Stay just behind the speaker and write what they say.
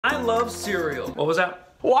I love cereal. What was that?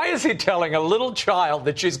 Why is he telling a little child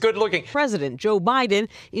that she's good looking? President Joe Biden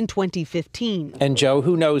in 2015. And Joe,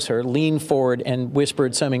 who knows her, leaned forward and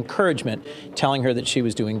whispered some encouragement, telling her that she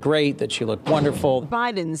was doing great, that she looked wonderful.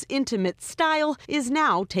 Biden's intimate style is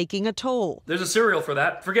now taking a toll. There's a cereal for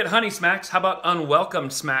that. Forget Honey Smacks. How about Unwelcome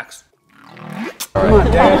Smacks? Come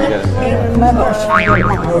on, Dad.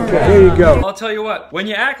 Okay, here you go. I'll tell you what, when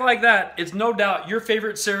you act like that, it's no doubt your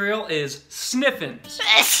favorite cereal is Sniffins.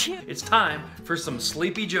 It's time for some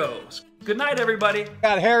Sleepy Joes. Good night, everybody.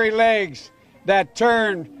 Got hairy legs that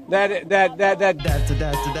turn that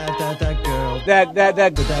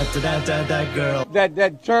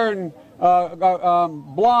turn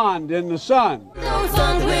blonde in the sun.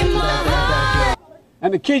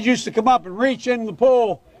 And the kids used to come up and reach in the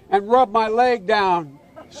pool and rub my leg down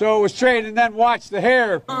so it was straight and then watch the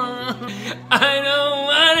hair. I don't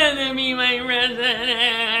want it to be my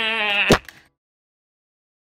president.